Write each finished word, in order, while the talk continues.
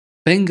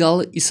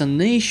Bengal is a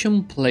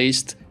nation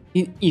placed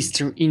in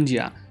eastern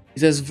India.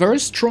 It has very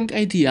strong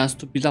ideas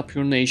to build up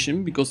your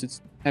nation because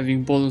it's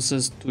having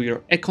bonuses to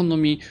your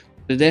economy,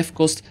 the dev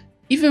cost,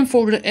 even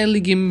for the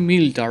early game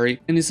military,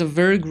 and it's a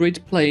very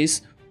great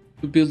place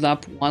to build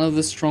up one of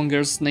the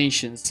strongest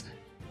nations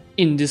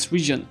in this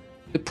region.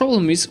 The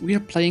problem is we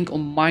are playing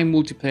on my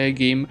multiplayer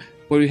game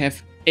where we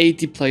have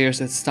 80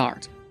 players at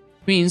start.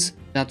 It means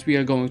that we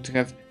are going to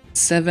have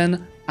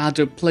 7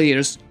 other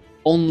players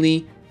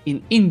only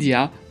in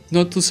India.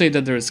 Not to say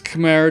that there's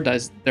Khmer,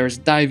 there's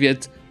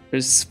Daviet,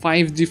 there's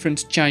 5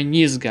 different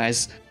Chinese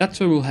guys that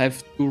we will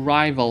have to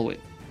rival with.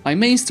 My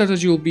main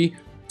strategy will be to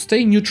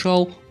stay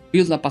neutral,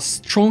 build up a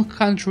strong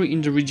country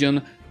in the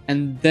region,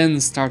 and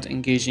then start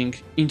engaging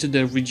into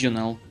the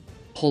regional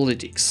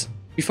politics.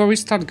 Before we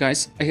start,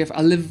 guys, I have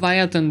a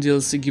Leviathan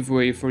DLC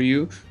giveaway for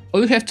you.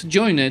 All you have to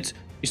join it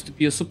is to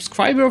be a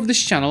subscriber of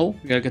this channel.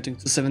 We are getting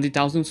to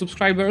 70,000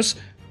 subscribers.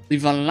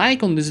 Leave a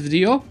like on this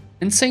video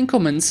and say in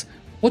comments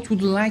what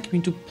would you like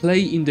me to play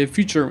in the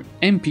future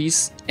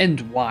MPs and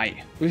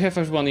why. We have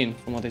everyone in,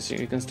 from what I see.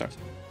 You can start.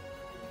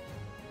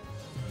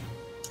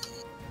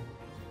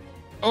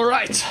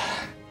 Alright.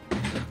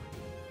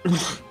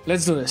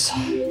 Let's do this.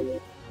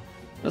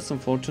 That's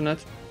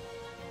unfortunate.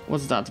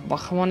 What's that?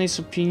 Bahmani's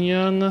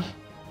opinion.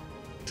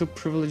 2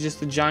 privileges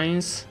to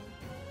giants.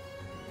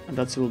 And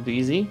that will be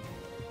easy.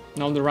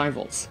 Now the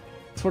rivals.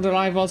 For the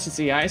rivals, it's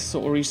AI,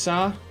 so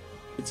Orissa.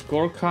 It's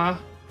Gorkha.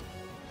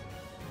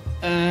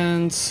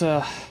 And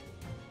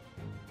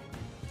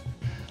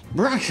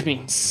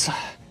Brahmins.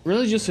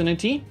 Religious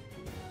unity.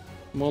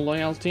 More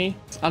loyalty.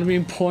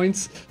 Admin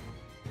points.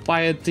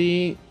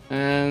 Piety.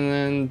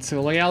 And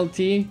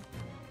loyalty.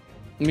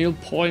 Meal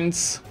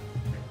points.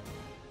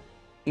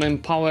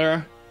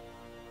 Manpower.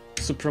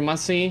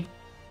 Supremacy.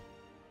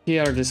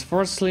 Here are these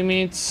force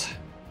limits.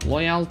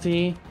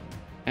 Loyalty.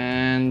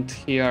 And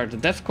here are the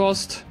death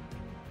cost.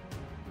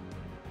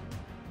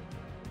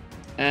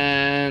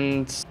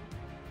 And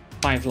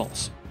 5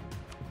 laws.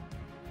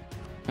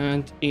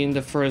 And in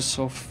the 1st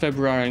of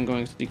February I'm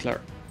going to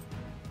declare.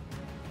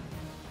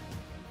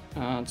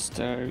 It's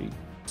there.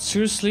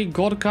 Seriously,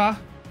 Gorkha?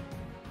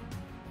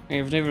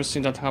 I've never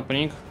seen that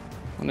happening,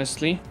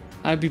 honestly.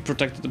 I'll be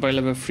protected by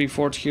level 3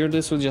 fort here.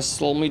 This will just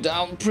slow me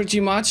down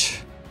pretty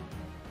much.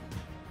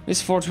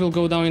 This fort will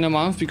go down in a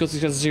month because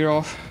it has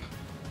 0.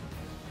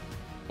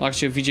 Well,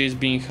 actually, VJ is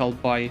being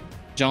held by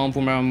Jaun,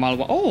 Pumera, and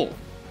Malwa. Oh!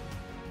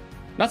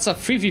 That's a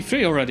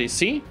 3v3 already,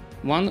 see?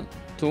 1,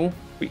 2,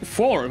 3,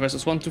 4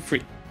 versus 1, 2,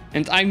 3.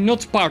 And I'm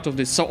not part of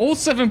this. So all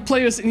 7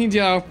 players in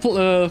India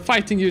are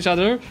fighting each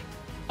other.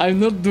 I'm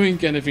not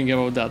doing anything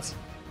about that.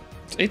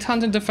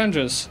 800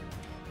 defenders.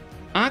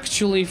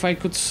 Actually, if I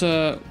could...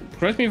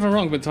 correct me if I'm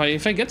wrong, but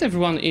if I get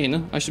everyone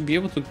in, I should be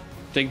able to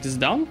take this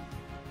down.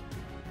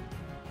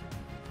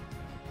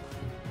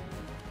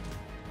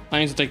 I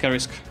need to take a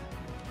risk.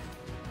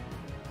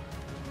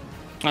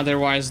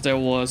 Otherwise, they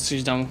will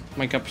siege down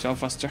my capital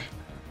faster.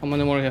 How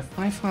many more I have?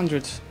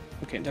 500.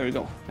 Okay, there we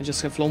go. I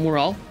just have low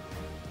morale.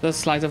 That's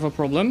slight of a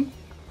problem.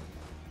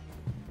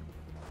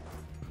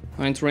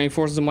 I need to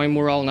reinforce my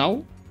morale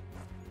now.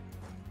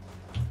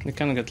 I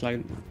can get like...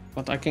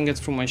 But I can get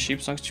through my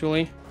ships,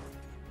 actually.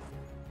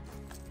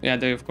 Yeah,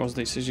 they, of course,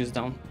 they siege us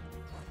down.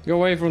 Go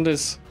away from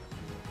this.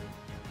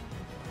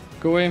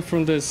 Go away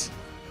from this.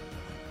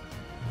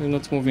 You're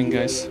not moving,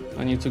 guys.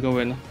 I need to go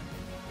in.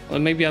 Well,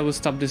 maybe I will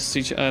stop this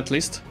siege at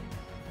least.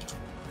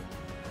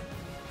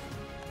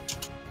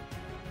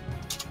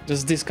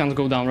 Just this can't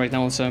go down right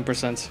now on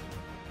 7%.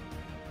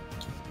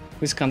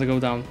 This can't go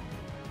down.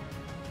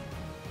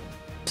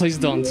 Please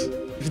don't.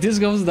 If this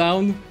goes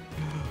down,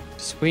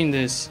 just win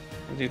this.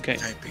 Okay.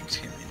 I picked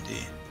him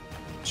indeed.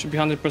 Should be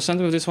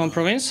 100% with this one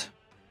province.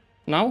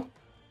 Now?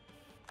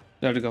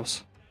 There it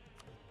goes.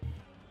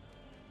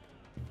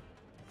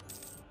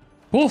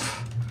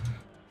 Oof!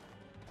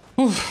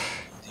 Oof!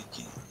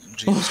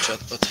 Dream's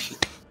chat, but he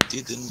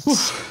didn't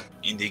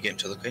in the game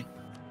chat, okay?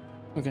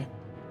 Okay.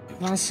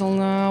 Vassal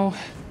now.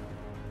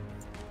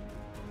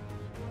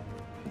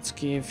 Let's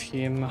give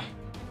him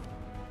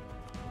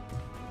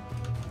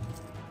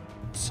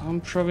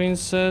some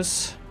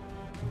provinces.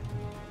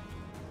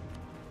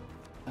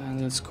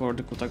 And let's score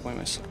the Kutak by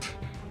myself.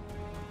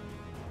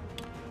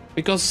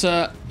 Because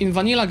in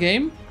vanilla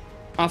game,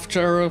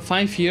 after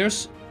 5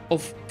 years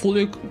of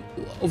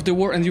the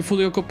war and you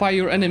fully occupy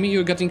your enemy,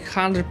 you're getting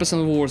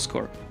 100% war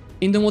score.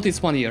 In the mod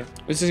it's 1 year.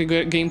 This is a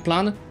game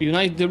plan.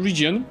 Unite the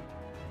region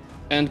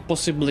and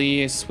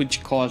possibly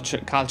switch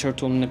culture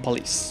to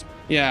Nepalese.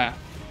 Yeah.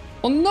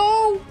 Oh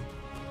no!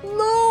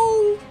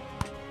 No!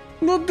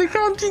 Not the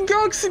hunting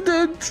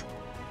accident!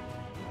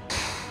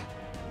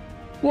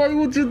 Why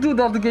would you do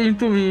that game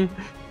to me?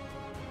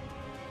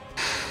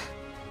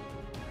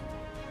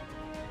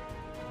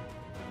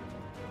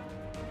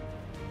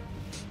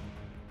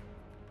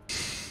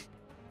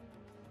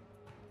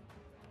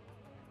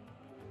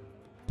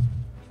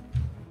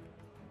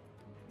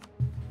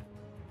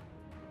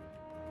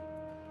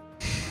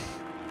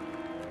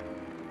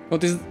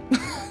 What is...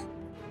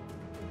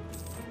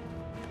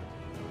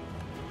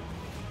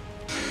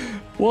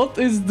 What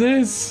is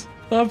this?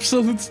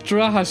 Absolute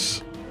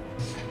trash.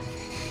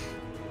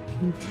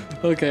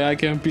 Okay, I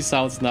can peace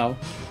out now.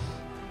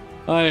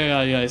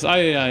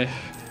 Aye.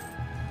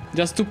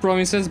 Just 2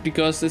 provinces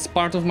because it's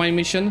part of my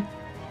mission.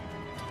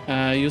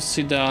 You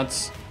see that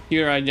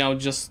here I now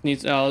just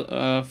need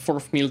a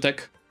 4th meal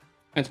tech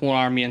and more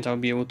army, and I'll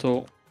be able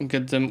to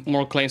get them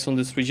more claims on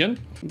this region.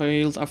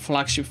 Build a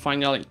flagship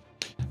finally.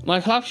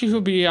 My flagship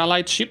will be a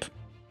light ship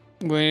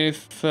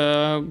with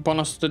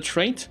bonus to the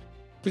trade.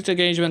 Fleet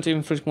engagement,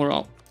 even fleet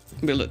morale.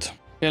 Build it.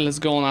 Okay, let's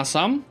go on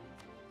Assam.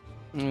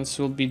 This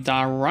will be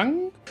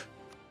Darang.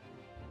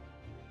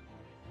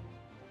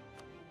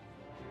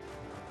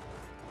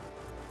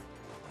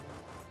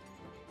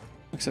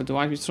 Accept the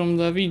white from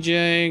the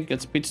VJ,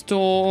 get speed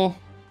 2.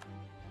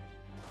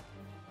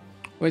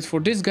 Wait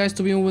for these guys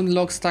to be moving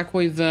lock, stack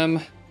with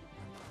them.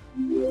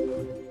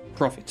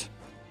 Profit.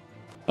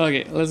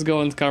 Okay, let's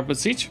go and carpet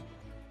siege.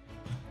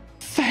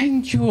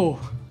 Thank you!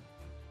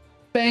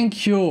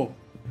 Thank you!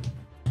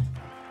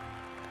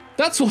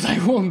 That's what I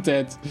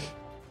wanted!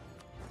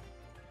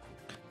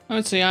 I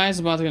would say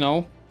ice, but you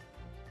know.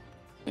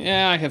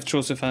 Yeah, I have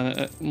chosen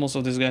most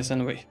of these guys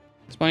anyway.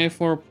 It's my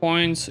 4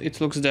 points,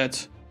 it looks dead.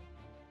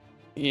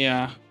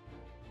 Yeah,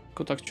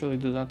 could actually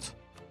do that.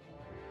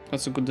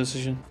 That's a good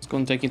decision. It's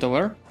gonna take it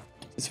over.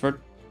 It's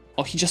third.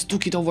 Oh, he just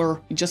took it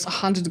over. He just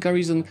 100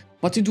 garrison.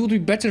 But it would be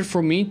better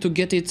for me to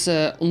get it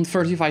on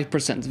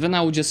 35%. Then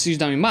I would just siege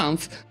down a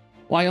month.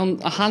 While on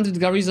 100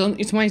 garrison,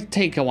 it might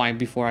take a while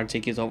before I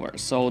take it over.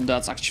 So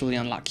that's actually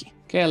unlucky.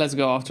 Okay, let's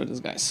go after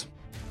these guys.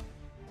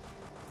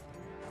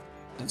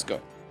 Let's go.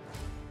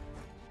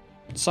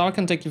 So I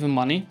can take even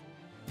money.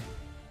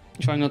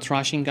 If I'm not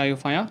rushing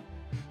Gaiufaya.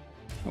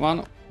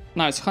 One.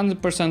 Now it's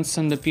 100%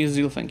 send the peace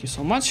deal, thank you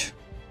so much.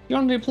 Here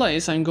on the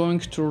place, I'm going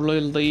to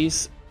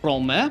release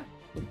Prome.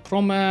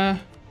 Prome,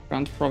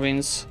 Grand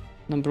Province,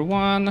 number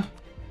 1,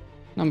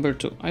 number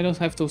 2. I don't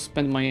have to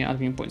spend my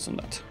admin points on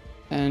that.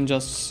 And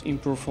just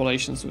improve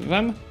relations with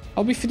them.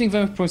 I'll be feeding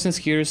them provinces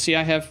here. See,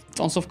 I have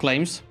tons of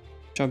claims,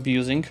 which I'll be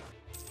using.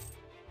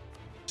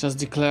 Just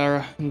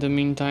declare in the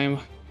meantime.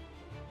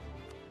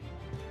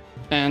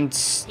 And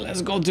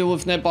let's go deal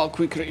with Nepal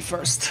quickly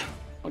first.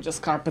 I'll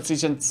just carpet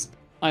siege and,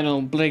 I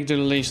don't know, break the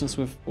relations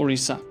with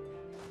Orissa.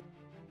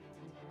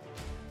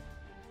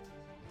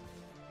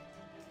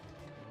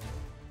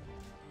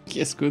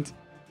 Yes, good.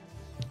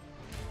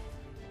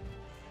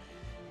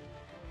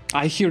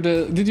 I hear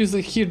the... Did you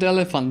hear the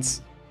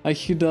elephants? I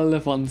hear the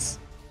elephants.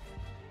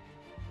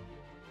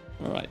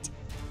 Alright.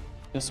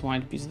 Just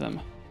white piece them.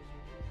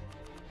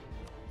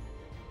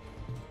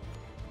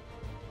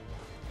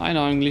 I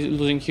know I'm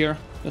losing here.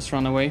 Just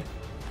run away.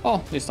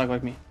 Oh, they stuck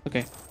like me.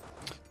 Okay.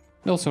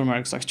 They also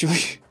remarks actually.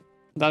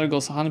 That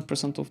goes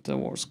 100% of the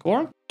war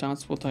score.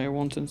 That's what I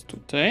wanted to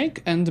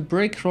take. And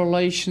break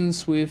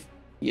relations with...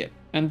 Yeah.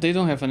 And they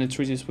don't have any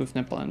treaties with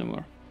Nepal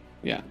anymore.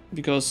 Yeah,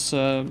 because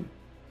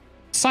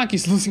Sak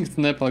is losing to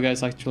Nepal,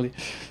 guys, actually.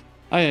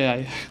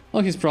 Aye.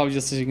 Oh, he's probably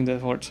just taking the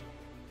fort.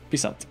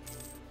 Peace out.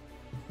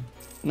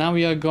 Now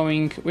we're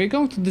going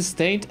to the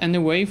state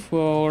anyway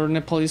for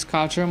Nepalese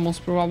culture,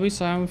 most probably.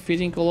 So I'm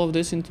feeding all of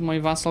this into my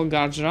vassal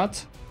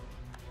Gujarat.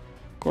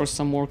 Of course,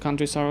 some more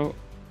countries are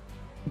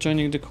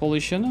joining the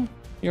coalition.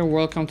 You're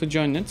welcome to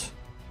join it.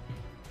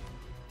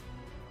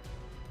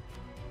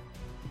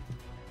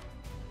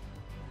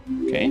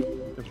 Okay,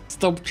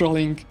 stop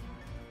trolling.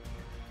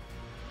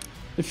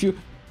 If you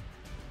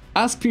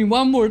ask me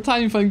one more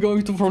time if I'm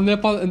going to form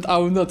Nepal, and I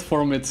will not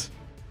form it.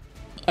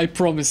 I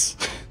promise.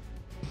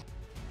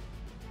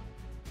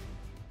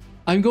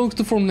 I'm going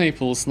to form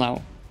Naples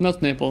now.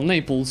 Not Nepal,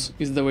 Naples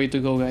is the way to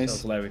go,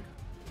 guys. Zlewikk.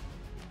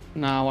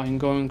 Now I'm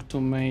going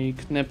to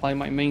make Nepal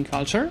my main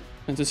culture.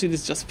 And to see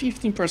this just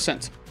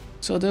 15%.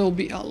 So there will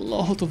be a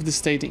lot of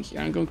destating here.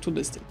 I'm going to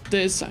destate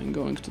this, I'm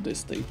going to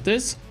destate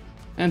this.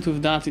 And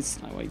with that,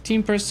 it's now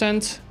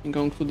 18%. I'm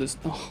going to this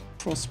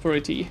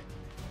prosperity.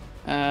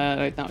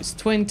 Right now it's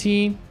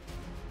 20.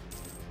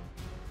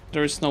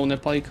 There is no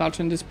Nepali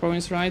culture in this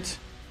province, right?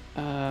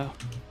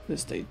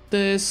 Let's take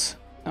this.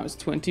 Now it's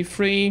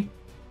 23.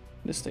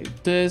 Let's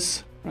take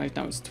this. Right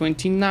now it's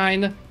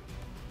 29.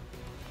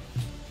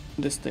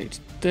 Let's take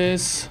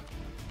this.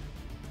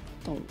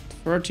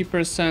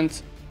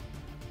 30%.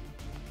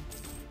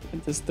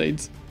 The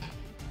state.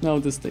 Now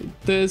the state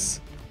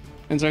this.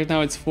 And right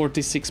now it's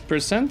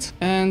 46%.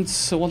 And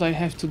so what I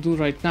have to do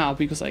right now,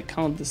 because I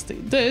can't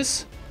destate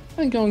this,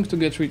 I'm going to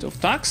get rid of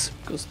tax,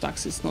 because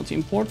tax is not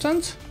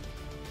important.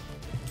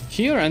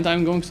 Here, and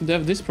I'm going to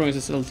dev this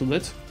provinces a little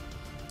bit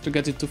to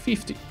get it to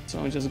 50. So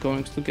I'm just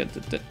going to get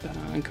the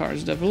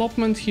encourage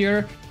development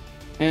here.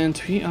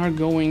 And we are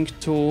going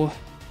to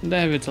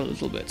dev it a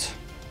little bit.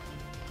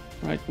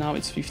 Right now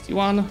it's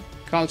 51.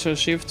 Culture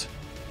shift.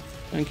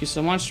 Thank you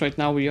so much. Right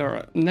now we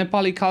are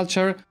Nepali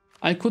culture.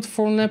 I could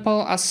form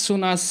Nepal as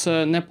soon as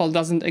Nepal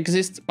doesn't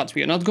exist, but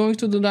we are not going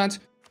to do that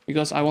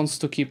because I want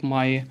to keep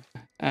my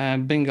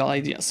Bengal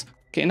ideas.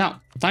 Okay, now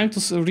time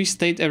to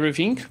restate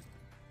everything.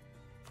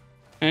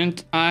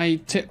 And I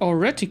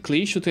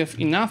theoretically should have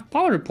enough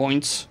power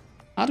points,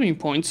 admin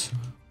points,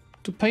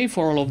 to pay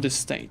for all of these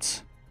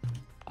states.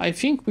 I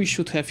think we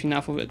should have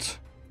enough of it.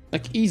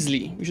 Like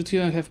easily, we should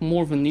even have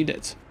more than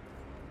needed.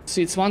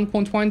 See, it's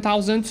 1.1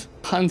 thousand,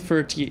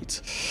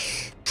 138.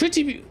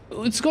 Pretty,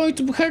 it's going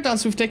to hurt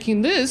us with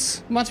taking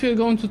this, but we're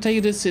going to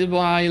take this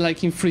by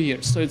like in 3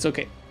 years, so it's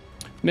okay.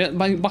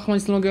 Bahman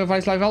is no longer a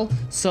vice rival,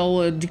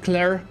 so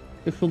declare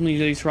the full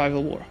military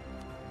rival war.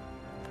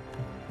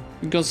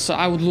 Because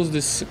I would lose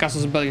this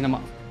casus belli in a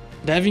month.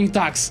 The having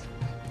tax.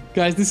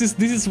 Guys, this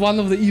is one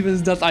of the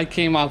events that I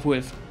came up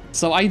with.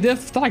 So I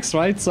def tax,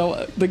 right?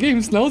 So the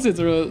game knows it.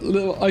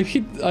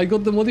 I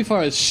got the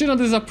modifiers. Shino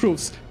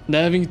disapproves. The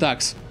having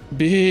tax.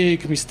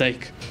 Big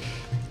mistake.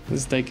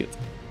 Let's take it.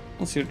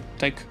 What's your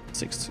take?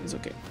 6. It's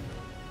okay.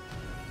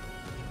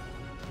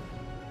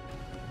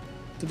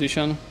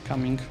 Tradition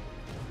coming.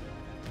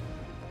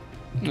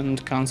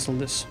 And cancel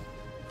this.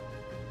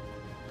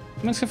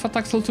 Might have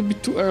attacked a little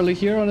bit too early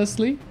here,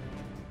 honestly.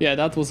 Yeah,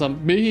 that was a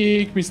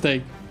big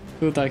mistake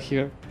to attack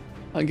here.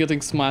 I'm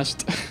getting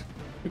smashed.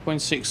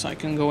 3.6, I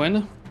can go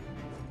in.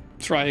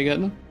 Try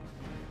again.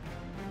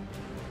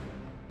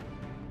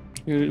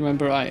 You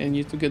remember I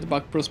need to get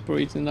back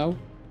prosperity now.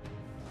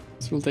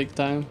 This will take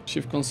time.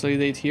 Shift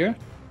consolidate here.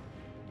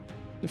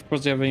 Of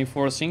course they are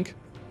reinforcing.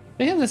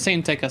 They have the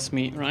same tech as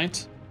me,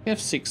 right? They have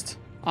 6th.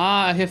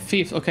 Ah, I have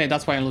 5th. Okay,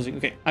 that's why I'm losing.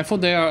 Okay, I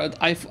thought they are.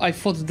 I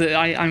thought that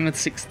I'm at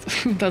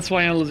 6th. That's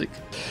why I'm losing.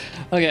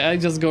 Okay, I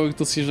just go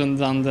to siege and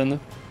done then.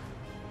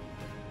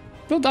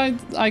 But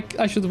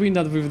I should win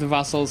that with the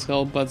vassals'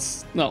 help. But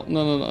no.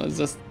 It's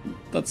just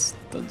that's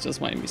just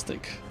my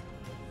mistake.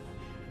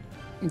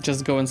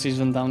 Just go and siege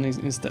them down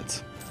instead.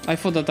 I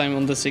thought that I'm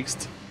on the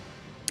 6th.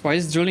 Why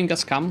is drilling a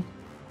scam?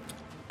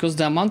 Because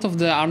the amount of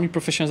the army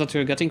professionals that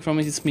you're getting from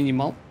it is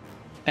minimal,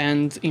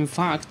 and in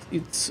fact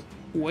it's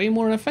way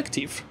more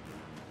effective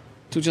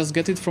to just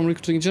get it from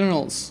recruiting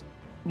generals.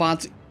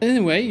 But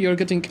anyway, you're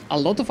getting a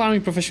lot of army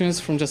professionals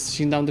from just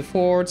sieging down the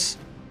forts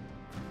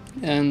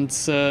and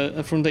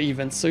from the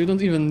events, so you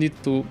don't even need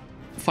to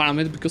farm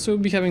it because you'll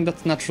be having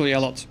that naturally a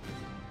lot.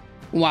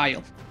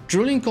 While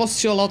drilling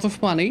costs you a lot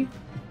of money,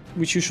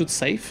 which you should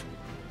save.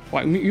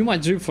 Well, you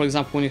might drill, for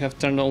example, when you have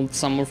turned on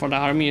some more for the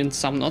army and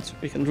some not.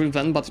 You can drill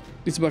then, but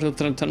it's better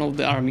to turn off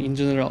the army in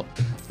general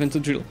than to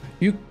drill.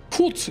 You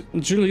could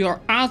drill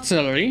your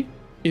artillery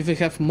if you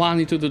have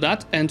money to do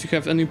that and you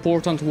have an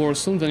important war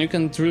soon, then you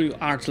can drill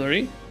your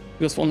artillery,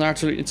 because on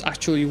artillery it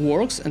actually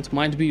works and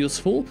might be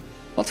useful.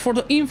 But for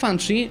the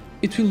infantry,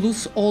 it will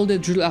lose all the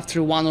drill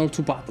after 1 or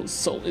 2 battles,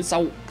 so it's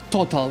a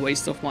total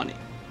waste of money.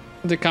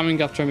 They're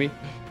coming after me.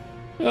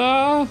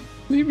 Ah,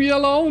 leave me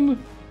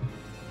alone!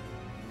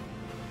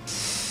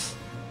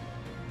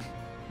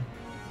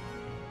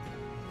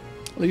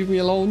 Leave me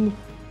alone.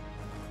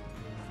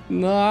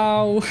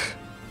 No.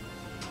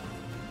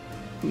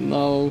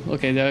 No.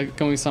 Okay, they're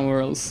coming somewhere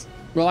else.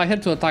 Well, I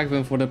had to attack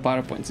them for the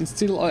power points. It's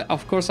still,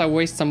 of course, I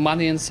waste some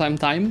money and some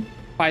time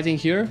fighting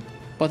here,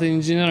 but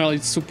in general,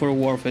 it's super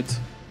worth it.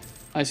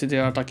 I see they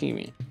are attacking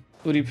me.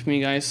 Rip me,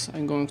 guys.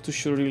 I'm going to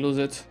surely lose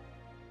it.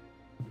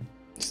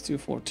 Still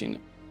 14.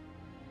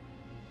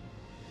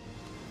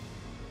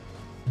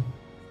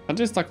 Are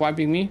they stuck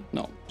wiping me?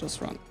 No,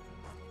 just run.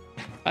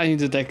 I need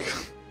the deck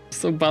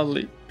so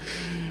badly.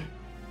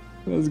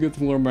 Let's get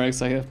more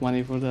mercs. I have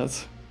money for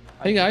that.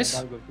 Hey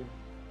guys.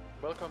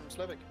 Welcome,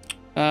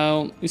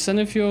 Zlewikk. Is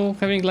any of you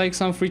having like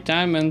some free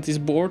time and is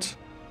bored?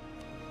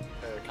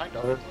 Kind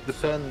of.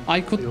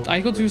 I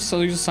could use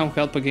some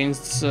help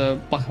against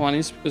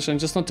Bahmanis because I'm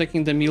just not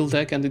taking the meal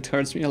deck and it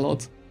hurts me a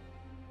lot.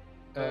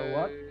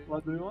 What?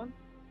 What do you want?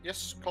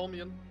 Yes, call me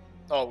in.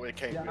 Oh, it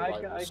came. Yeah,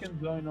 I can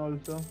join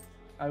also.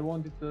 I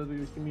wanted to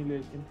do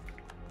humiliation.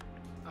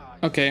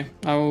 Okay,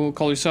 I will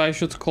call you. So I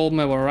should call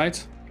Mewar,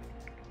 right?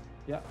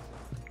 Yeah.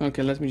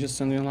 Okay, let me just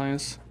send you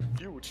alliance.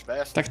 Huge,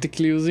 fast.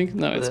 Tactically using?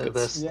 No, it's good.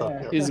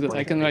 Yeah. It's good.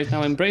 I can right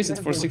now embrace it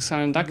for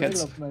 600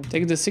 ducats.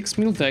 Take the 6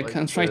 mil deck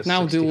and right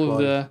now deal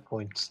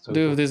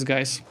with these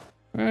guys.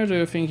 Where do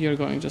you think you're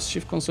going? Just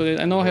shift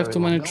consolidate. I know I have too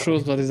many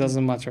troops, but it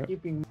doesn't matter.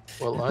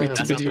 Well, I have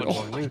to to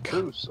oh on me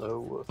too,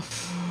 so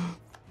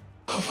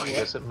I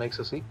guess it makes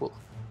us equal.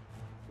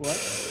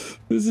 What?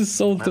 This is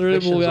so My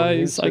terrible, mission's on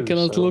guys. you I too,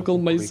 cannot so local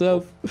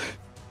myself.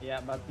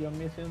 Yeah, but your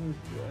mission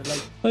is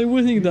like... I'm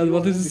winning that,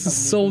 but this You is have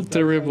so missions that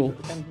terrible.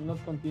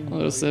 cannot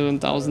continue. Oh,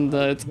 7,000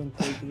 dead. Don't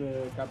take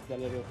the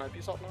capital area. Can I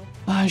piece up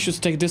now? I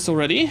should take this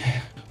already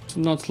to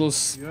not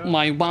lose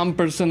my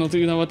 1% of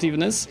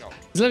innovativeness.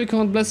 Zlewikk,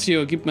 God bless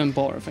you. Give me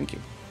power, thank you.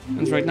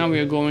 And right now we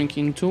are going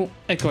into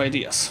Eco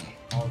Ideas.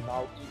 Oh,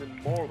 now even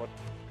more, but...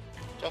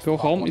 Just Go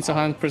about home, 1 it's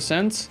hour.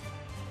 100%.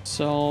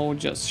 So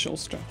just show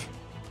strap.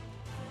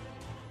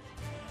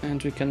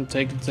 And we can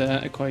take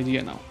the Eco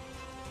Idea now.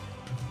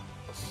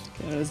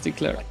 Okay, let's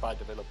declare. Like by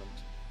development.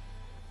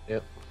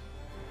 Yep.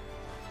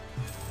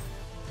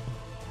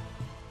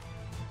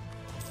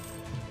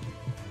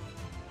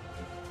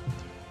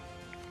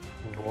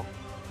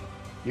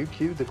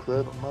 UQ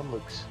declared on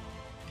Mamluks.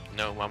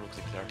 No, Mamluk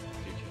declared.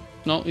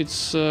 No,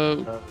 it's It's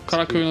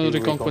Karakorum UQ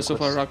Reconquest of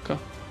Reconquest. Araka.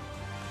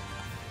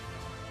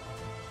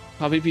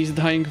 Habibi is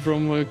dying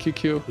from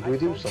QQ. Did we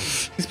do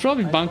something? He's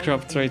probably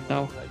bankrupt right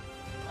now.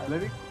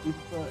 Zlewikk,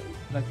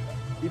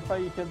 if I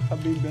had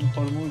Habib and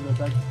Hormuz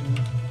attack me,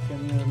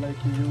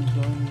 can you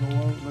join the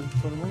war with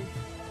Hormuz?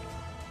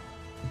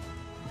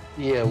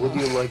 Yeah, would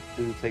you like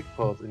to take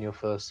part in your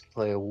first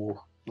player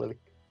war, Zlewikk?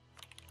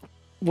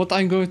 What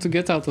I'm going to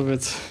get out of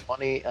it?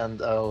 Money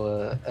and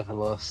our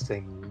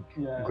everlasting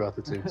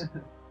gratitude.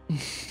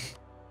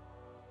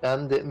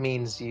 And it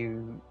means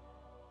you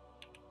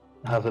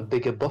have a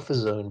bigger buffer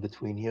zone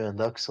between you and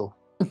Axel.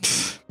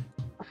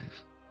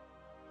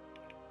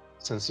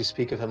 Since you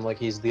speak of him like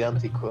he's the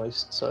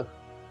Antichrist, so...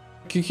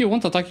 QQ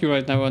won't attack you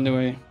right now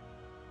anyway.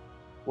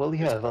 Well,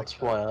 yeah,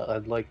 that's why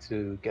I'd like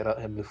to get at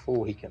him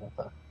before he can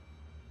attack.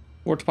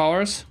 World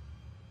powers.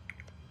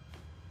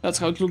 That's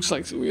how it looks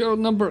like. So we are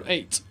number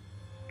 8.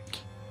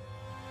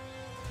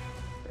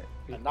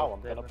 And now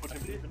I'm gonna put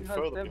him even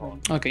further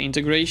behind. Okay,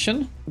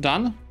 integration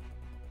done.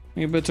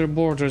 We have better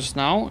borders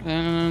now,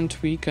 and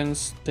we can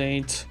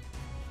state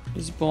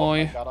this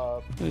boy,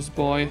 this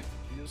boy,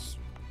 He is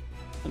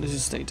and this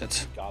is stated.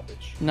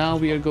 garbage. Now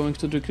we are going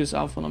to decrease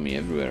autonomy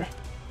everywhere.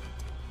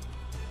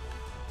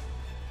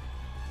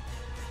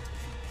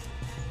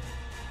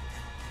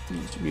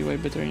 Needs to be way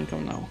better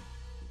income now.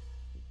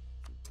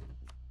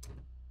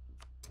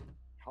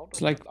 How It's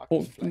does like, Black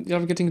oh, flag-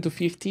 you're getting to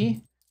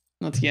 50?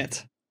 Not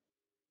yet.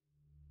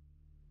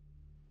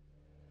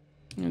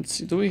 Let's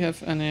see, do we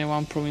have any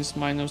one province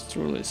minors to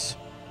release?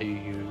 Are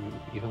you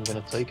even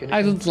gonna take anything?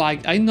 I don't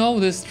like, I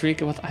know this trick,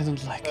 but I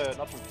don't like it.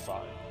 not from the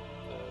side.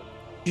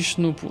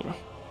 Vishnupur.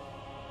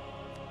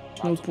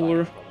 Mine's a Vishnupur,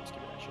 tiny province,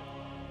 give it a shot.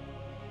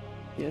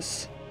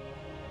 yes.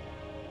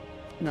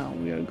 Now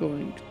we are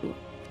going to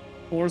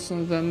force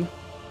on them.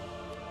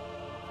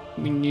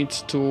 We need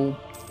to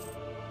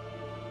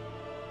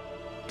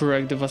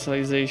break the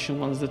vassalization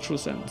once the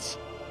truce ends.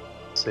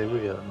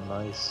 Syria,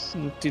 nice.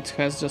 And it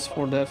has just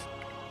for death.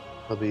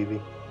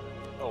 Habibi.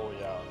 Oh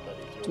yeah, that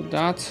is To your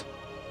that.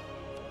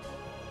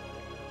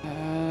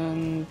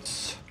 And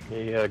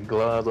Yeah,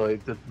 glad I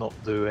did not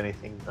do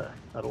anything there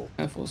at all.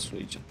 Efos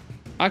region.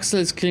 Axel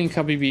is killing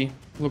Habibi.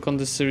 Look on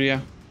the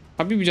Syria.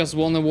 Habibi just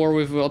won a war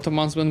with the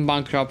Ottomans, went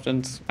bankrupt,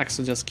 and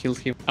Axel just killed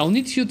him. I'll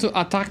need you to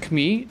attack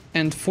me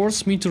and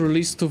force me to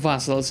release 2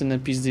 vassals in a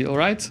peace deal,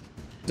 alright?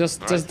 Just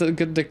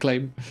get the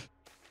claim.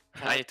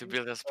 I need to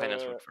build a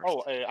Spanish one first.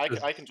 Oh,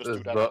 I can just do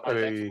Is that. that I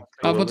a text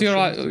But you're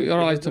coalition?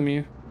 alright to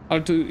me.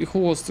 Who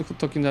was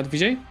talking that?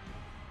 Vijay?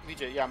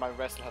 VJ, yeah, my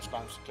vessel has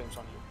claims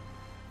on you.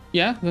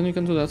 Yeah, then you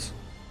can do that.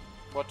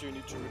 What do you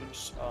need to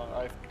release?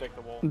 I have to protect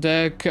the wall.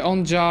 The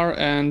Keonjar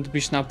and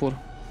Bishnapur.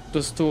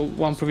 Those 2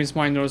 one province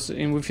minors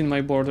within my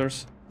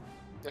borders.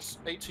 Yes,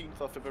 18th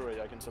of February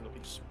I can send a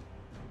piece.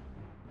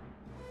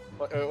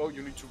 But, oh,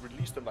 you need to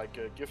release them, like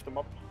give them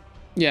up.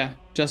 Yeah,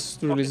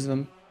 just release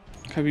them.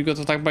 Have you got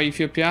attacked by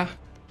Ethiopia?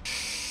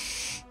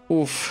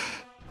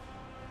 Oof.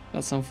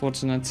 That's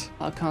unfortunate.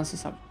 I'll cancel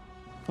some.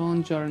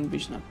 Keonjar and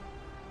Bishnapur.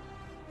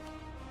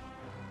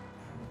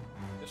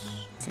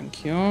 Yes.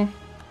 Thank you.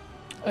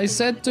 I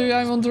said to you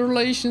I'm on the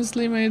relations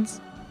limit.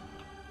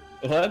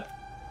 What?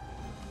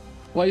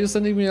 Why are you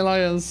sending me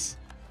alliance?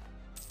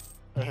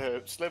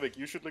 Zlewikk,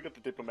 you should look at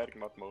the diplomatic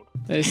mode.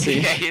 I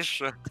see. Yeah, you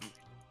should.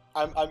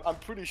 I'm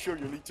pretty sure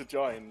you need to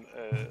join.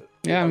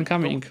 Yeah, I'm you don't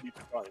coming. need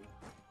to join.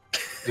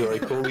 Do I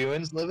call you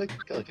in, Zlewikk?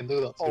 I can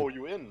do that too. Oh,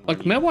 you in? Like,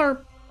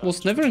 Mewar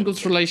was never in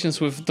good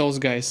relations with those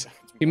guys.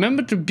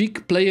 Remember the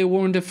big player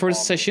war in the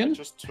first session?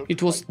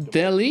 It was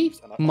Delhi,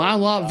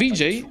 Mala,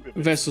 Vijay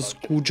versus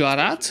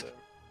Gujarat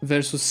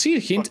versus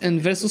Sirhind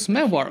and versus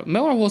Mewar.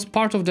 Mewar was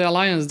part of the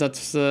alliance that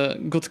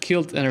got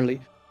killed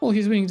early. Well,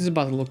 he's winning this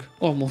battle, look.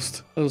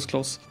 Almost. That was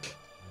close.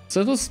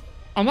 So it was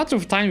a matter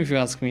of time, if you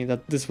ask me,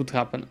 that this would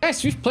happen.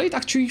 Guys, we've played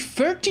actually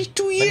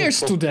 32 years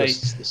today!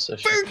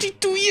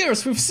 32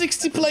 years with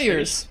 60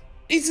 players!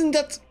 Isn't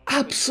that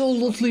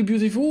absolutely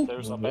beautiful?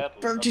 There's a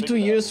battle. 32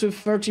 years with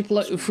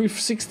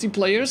 60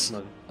 players?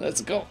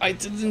 Let's go. I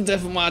didn't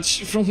have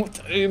much from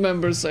what I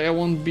remember, so I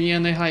won't be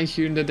any high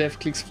here in the dev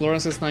clicks.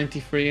 Florence is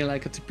 93,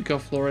 like a typical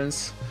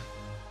Florence.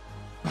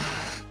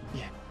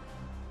 Yeah.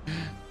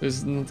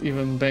 There's not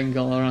even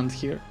Bengal around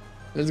here.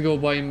 Let's go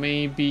by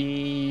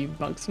maybe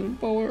maximum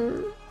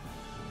power.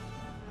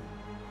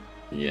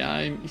 Yeah,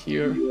 I'm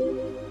here.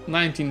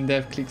 19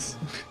 dev clicks.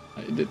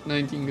 I did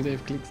 19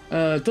 dev clicks.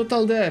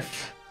 Total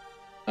dev.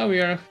 Oh,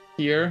 we are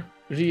here.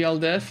 Real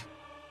dev.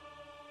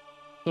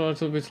 So a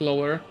little bit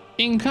lower.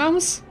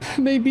 Incomes?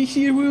 Maybe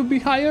here will be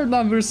higher.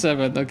 Number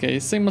 7. Okay,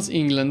 same as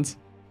England.